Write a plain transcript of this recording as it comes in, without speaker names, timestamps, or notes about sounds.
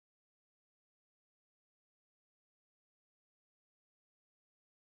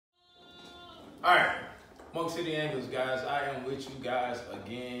All right, MuckCityAnglers, guys, I am with you guys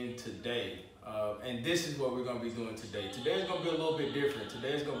again today. And this is what we're going to be doing today. Today is going to be a little bit different.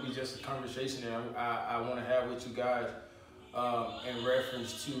 Today is going to be just a conversation that I want to have with you guys in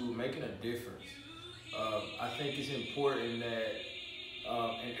reference to making a difference. I think it's important that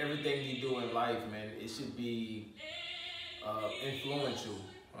in everything you do in life, man, it should be influential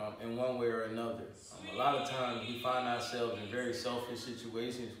in one way or another. A lot of times we find ourselves in very selfish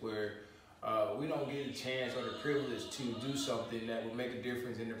situations where we don't get a chance or the privilege to do something that will make a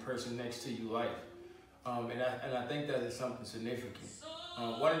difference in the person next to you life. And I think that is something significant.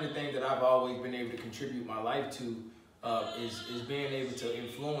 One of the things that I've always been able to contribute my life to is being able to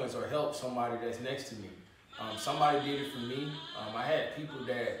influence or help somebody that's next to me. Somebody did it for me. I had people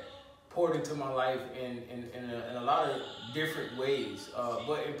that poured into my life in a lot of different ways,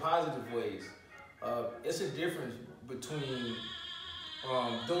 but in positive ways. It's a difference between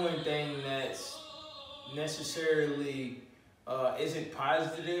doing things that's necessarily isn't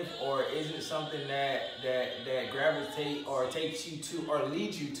positive or isn't something that gravitates or takes you to or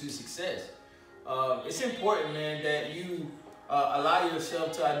leads you to success. It's important, man, that you allow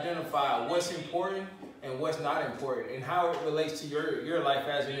yourself to identify what's important and what's not important and how it relates to your life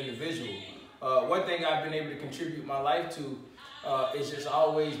as an individual. One thing I've been able to contribute my life to is just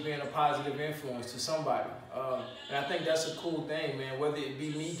always being a positive influence to somebody. And I think that's a cool thing, man, whether it be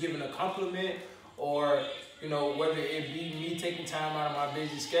me giving a compliment or, you know, whether it be me taking time out of my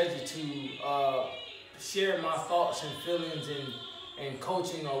busy schedule to share my thoughts and feelings and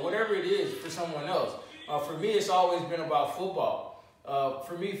coaching or whatever it is for someone else. For me, it's always been about football.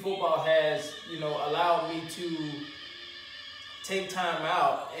 For me, football has, you know, allowed me to take time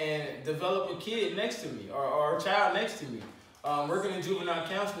out and develop a kid next to me or a child next to me. Working in juvenile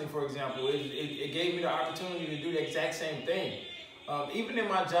counseling, for example, it gave me the opportunity to do the exact same thing. Even in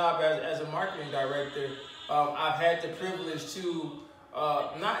my job as a marketing director, I've had the privilege to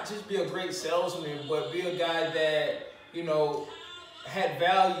not just be a great salesman, but be a guy that, you know, had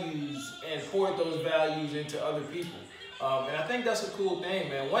values and poured those values into other people. And I think that's a cool thing,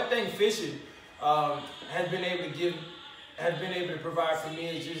 man. One thing fishing has been able to provide for me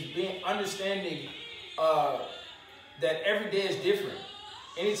is just understanding that every day is different.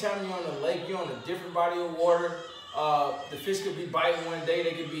 Anytime you're on the lake, you're on a different body of water. The fish could be biting one day,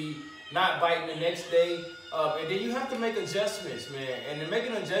 they could be not biting the next day. And then you have to make adjustments, man. And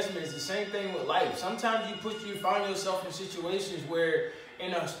making adjustments is the same thing with life. Sometimes you find yourself in situations where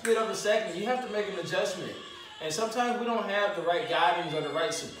in a split of a second, you have to make an adjustment. And sometimes we don't have the right guidance or the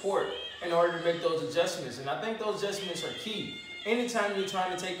right support in order to make those adjustments. And I think those adjustments are key. Anytime you're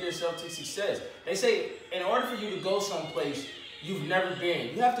trying to take yourself to success, they say in order for you to go someplace you've never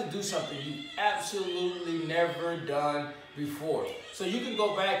been, you have to do something you've absolutely never done before. So you can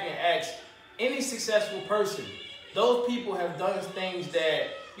go back and ask any successful person. Those people have done things that,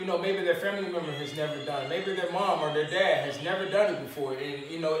 you know, maybe their family member has never done. Maybe their mom or their dad has never done it before. And,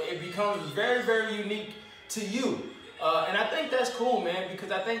 you know, it becomes very, very unique to you. And I think that's cool, man, because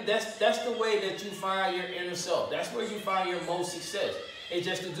I think that's the way that you find your inner self. That's where you find your most success. It's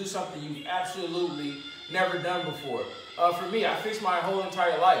just to do something you've absolutely never done before. For me, I fished my whole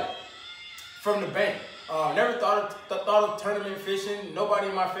entire life from the bank. Never thought of tournament fishing. Nobody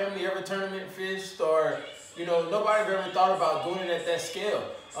in my family ever tournament fished, or, you know, nobody ever thought about doing it at that scale.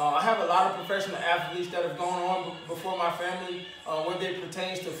 I have a lot of professional athletes that have gone on before my family, whether it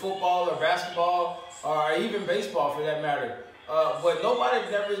pertains to football or basketball or even baseball for that matter. But nobody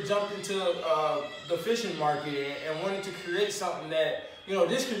never jumped into the fishing market and wanted to create something that, you know,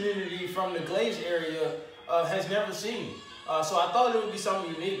 this community from the Glaze area has never seen. So I thought it would be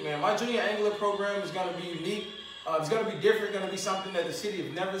something unique, man. My junior angler program is going to be unique. It's going to be different. It's going to be something that the city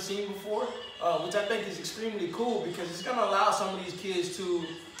has never seen before, which I think is extremely cool because it's going to allow some of these kids to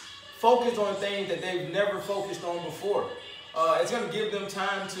focus on things that they've never focused on before. It's going to give them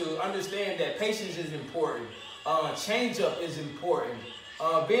time to understand that patience is important. Change up is important.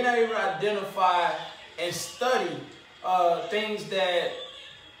 Being able to identify and study things that,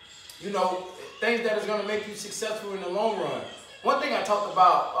 you know, things that is going to make you successful in the long run. One thing I talked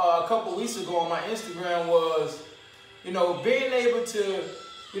about a couple weeks ago on my Instagram was, you know, being able to,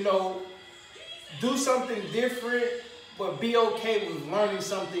 you know, do something different, but be okay with learning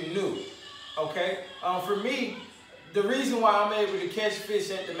something new. Okay? For me, the reason why I'm able to catch fish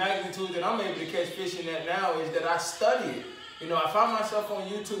at the magnitude that I'm able to catch fish in that now is that I study it. You know, I find myself on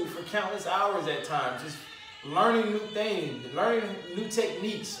YouTube for countless hours at times, just learning new things, learning new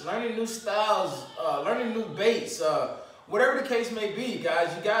techniques, learning new styles, learning new baits, whatever the case may be,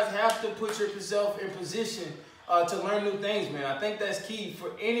 guys. You guys have to put yourself in position to learn new things, man. I think that's key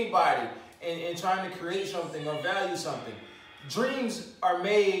for anybody in trying to create something or value something. Dreams are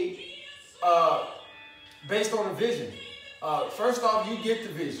made based on a vision. First off, you get the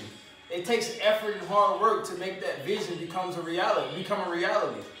vision. It takes effort and hard work to make that vision become a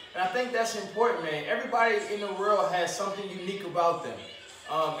reality. And I think that's important, man. Everybody in the world has something unique about them.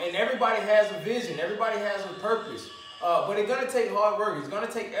 And everybody has a vision. Everybody has a purpose. But it's going to take hard work. It's going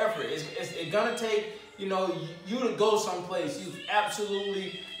to take effort. It's going to take, you to go someplace you've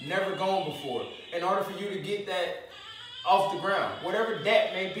absolutely never gone before in order for you to get that off the ground, whatever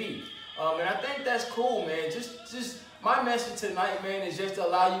that may be. And I think that's cool, man. Just my message tonight, man, is just to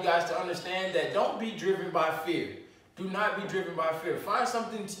allow you guys to understand that don't be driven by fear. Do not be driven by fear. Find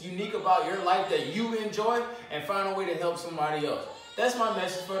something unique about your life that you enjoy and find a way to help somebody else. That's my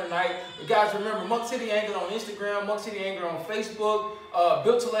message for tonight. But guys, remember, MuckCityAngler on Instagram, MuckCityAngler on Facebook,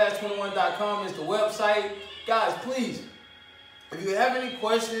 BuiltToLast21.com is the website. Guys, please, if you have any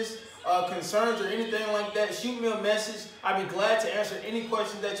questions, concerns, or anything like that, shoot me a message. I'd be glad to answer any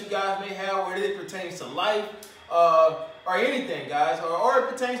questions that you guys may have, whether it pertains to life or anything, guys, or it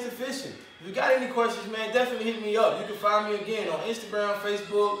pertains to fishing. If you got any questions, man, definitely hit me up. You can find me again on Instagram,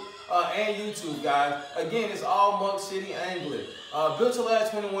 Facebook, and YouTube, guys. Again, it's all MuckCityAngler.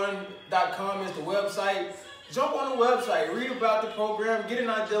 BuiltToLast21.com is the website. Jump on the website, read about the program, get an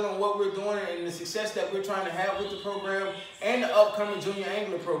idea on what we're doing and the success that we're trying to have with the program and the upcoming Junior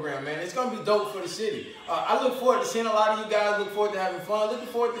Angler program, man. It's going to be dope for the city. I look forward to seeing a lot of you guys, look forward to having fun, looking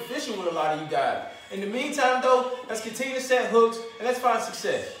forward to fishing with a lot of you guys. In the meantime, though, let's continue to set hooks and let's find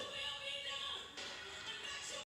success.